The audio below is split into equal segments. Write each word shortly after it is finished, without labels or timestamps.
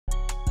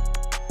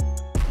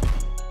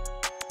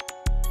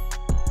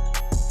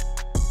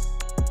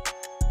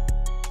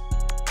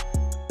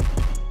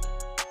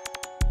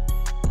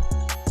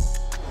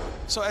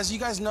So as you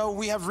guys know,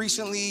 we have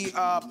recently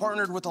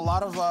partnered with a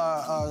lot of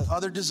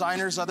other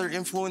designers, other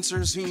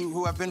influencers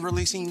who have been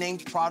releasing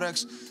named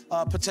products.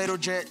 Potato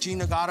Jet,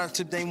 Gina Nagata,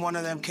 to name one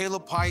of them.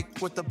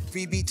 Pike with the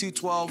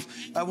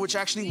VB212, which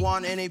actually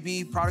won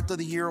NAB Product of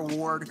the Year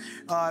award.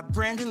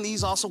 Brandon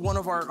Lee's also one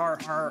of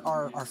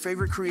our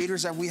favorite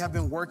creators that we have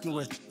been working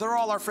with. They're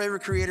all our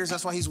favorite creators.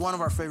 That's why he's one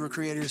of our favorite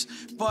creators.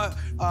 But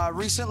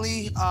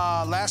recently,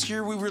 last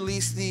year, we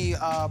released the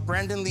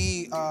Brandon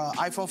Lee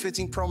iPhone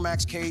 15 Pro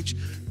Max cage.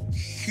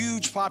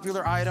 Huge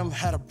popular item,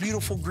 had a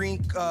beautiful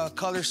green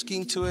color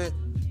scheme to it,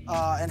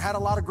 and had a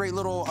lot of great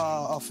little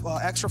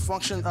extra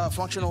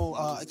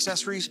functional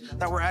accessories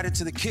that were added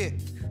to the kit.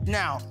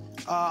 Now,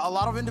 a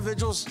lot of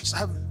individuals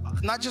have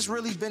not just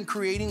really been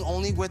creating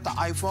only with the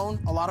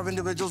iPhone. A lot of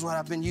individuals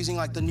have been using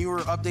like the newer,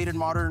 updated,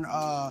 modern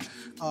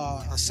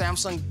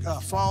Samsung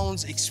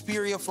phones,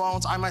 Xperia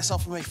phones. I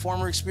myself am a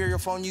former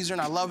Xperia phone user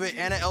and I love it,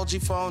 and an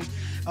LG phone.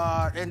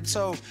 And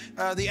so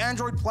the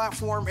Android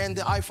platform and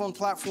the iPhone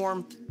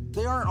platform,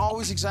 they aren't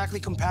always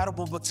exactly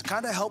compatible, but to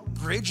kind of help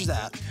bridge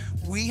that,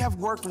 we have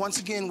worked once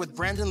again with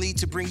Brandon Lee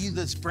to bring you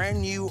this brand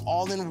new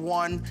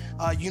all-in-one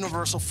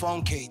universal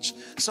phone cage.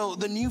 So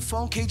the new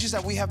phone cages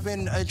that we have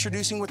been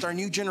introducing with our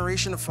new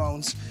generation of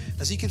phones,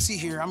 as you can see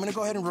here, I'm gonna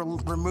go ahead and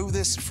remove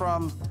this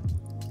from,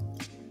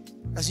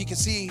 as you can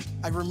see,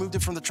 I removed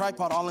it from the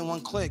tripod all in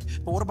one click.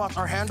 But what about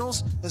our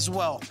handles as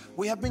well?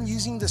 We have been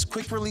using this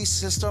quick release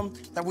system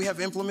that we have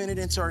implemented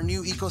into our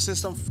new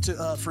ecosystem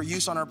for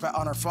use on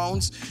our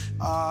phones.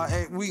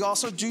 We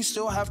also do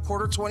still have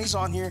quarter 20s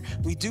on here.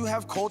 We do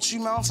have cold shoe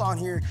mounts on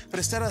here, but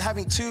instead of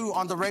having 2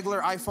 on the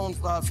regular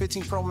iPhone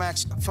 15 Pro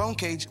Max phone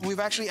cage, we've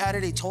actually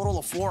added a total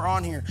of 4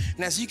 on here.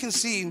 And as you can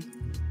see,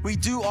 we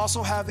do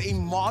also have a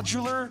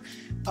modular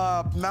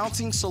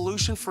mounting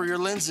solution for your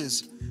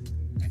lenses.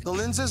 The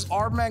lenses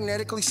are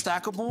magnetically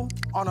stackable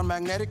on a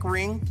magnetic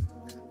ring.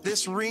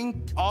 This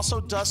ring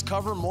also does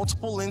cover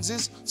multiple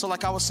lenses. So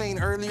like I was saying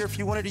earlier, if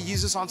you wanted to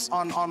use this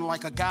on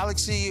like a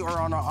Galaxy or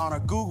on a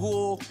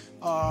Google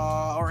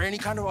or any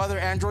kind of other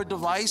Android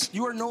device,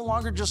 you are no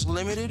longer just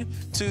limited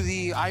to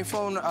the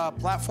iPhone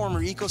platform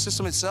or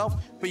ecosystem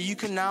itself, but you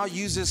can now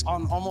use this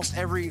on almost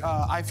every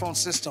iPhone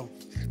system.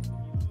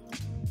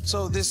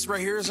 So this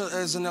right here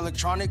is an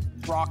electronic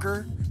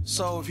rocker.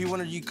 So if you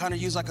wanted to kind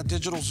of use like a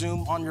digital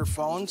zoom on your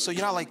phone, so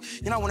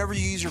whenever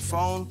you use your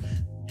phone,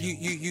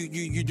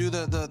 you do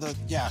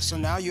yeah. So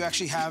now you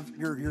actually have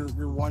your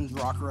one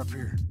rocker up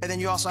here, and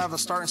then you also have a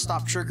start and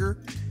stop trigger.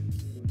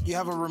 You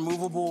have a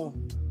removable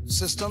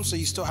system, so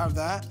you still have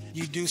that.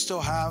 You do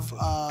still have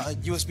a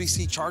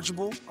USB-C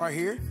chargeable right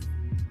here.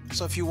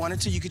 So if you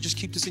wanted to, you could just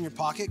keep this in your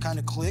pocket, kind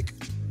of click.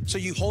 So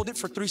you hold it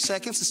for 3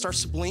 seconds, it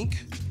starts to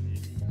blink.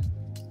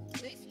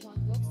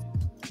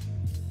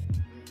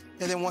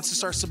 And then once it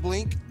starts to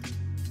blink,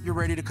 you're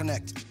ready to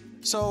connect.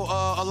 So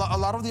a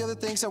lot of the other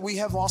things that we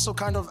have also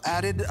kind of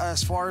added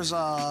as far as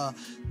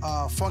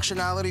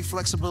functionality,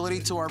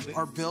 flexibility to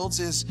our builds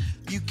is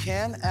you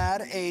can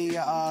add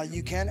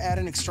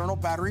an external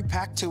battery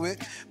pack to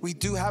it. We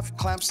do have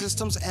clamp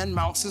systems and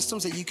mount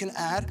systems that you can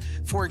add.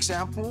 For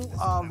example,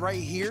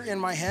 right here in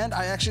my hand,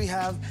 I actually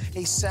have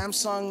a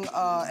Samsung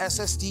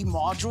SSD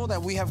module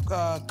that we have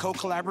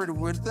co-collaborated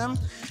with them.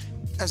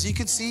 As you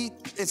can see,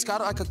 it's got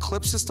like a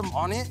clip system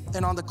on it,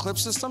 and on the clip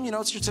system,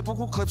 it's your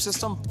typical clip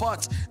system,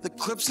 but the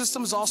clip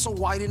system is also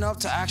wide enough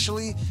to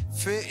actually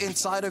fit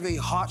inside of a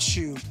hot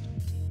shoe.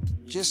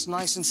 Just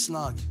nice and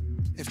snug,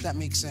 if that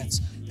makes sense.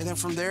 And then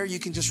from there, you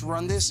can just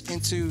run this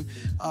into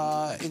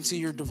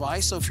your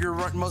device. So if you're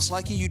most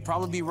likely, you'd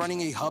probably be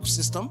running a hub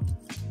system,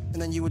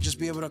 and then you would just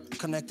be able to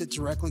connect it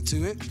directly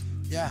to it.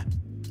 Yeah,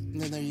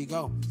 and then there you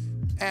go.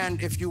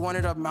 And if you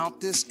wanted to mount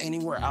this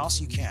anywhere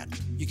else, you can.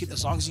 You can,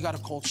 as long as you got a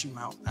cold shoe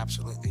mount,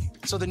 absolutely.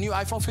 So the new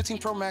iPhone 15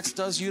 Pro Max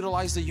does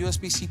utilize the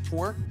USB-C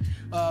port.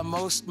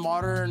 Most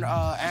modern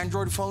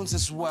Android phones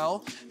as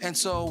well. And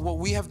so what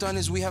we have done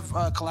is we have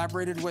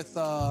collaborated with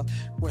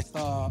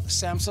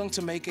Samsung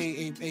to make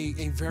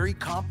a very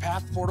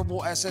compact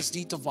portable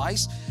SSD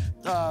device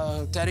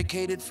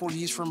dedicated for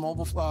use for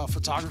mobile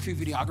photography,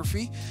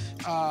 videography.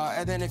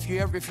 And then if you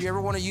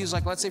ever want to use,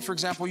 like, let's say for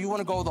example, you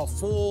want to go the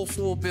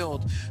full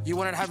build. You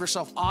want to have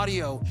yourself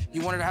audio.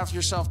 You want to have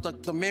yourself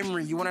the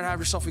memory. You want to have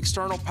yourself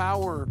external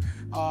power.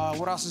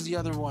 What else is the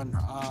other one?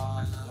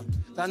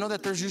 I know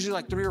that there's usually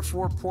like 3 or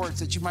 4 ports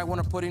that you might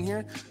want to put in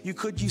here. You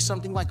could use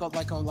something like a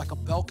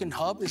Belkin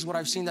hub is what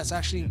I've seen. That's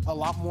actually a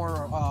lot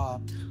more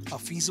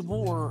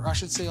feasible, or I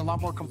should say a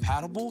lot more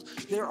compatible.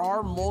 There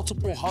are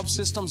multiple hub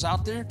systems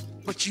out there,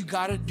 but you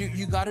gotta do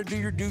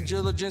your due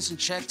diligence and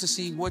check to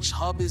see which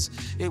hub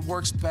it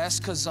works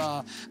best. Because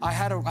I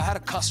had a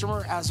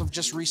customer as of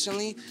just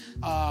recently.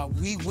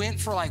 We went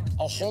for like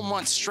a whole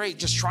month straight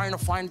just trying to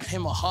find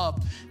him a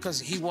hub,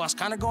 because he was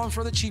kind of going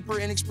for the cheaper,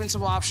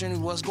 inexpensive option. He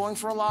was going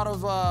for a lot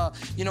of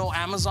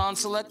Amazon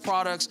Select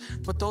products,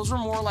 but those were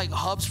more like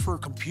hubs for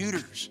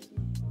computers.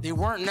 They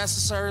weren't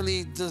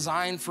necessarily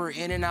designed for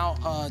in and out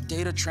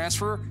data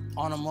transfer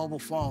on a mobile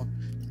phone.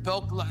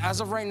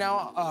 As of right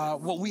now,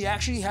 what we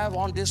actually have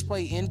on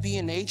display in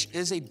B&H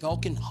is a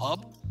Belkin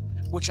hub,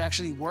 which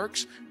actually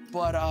works.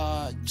 But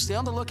stay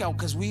on the lookout,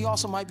 because we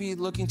also might be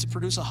looking to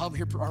produce a hub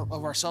here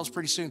of ourselves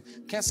pretty soon.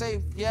 Can't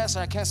say yes,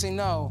 I can't say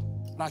no,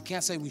 and I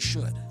can't say we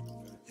should,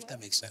 if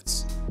that makes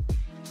sense.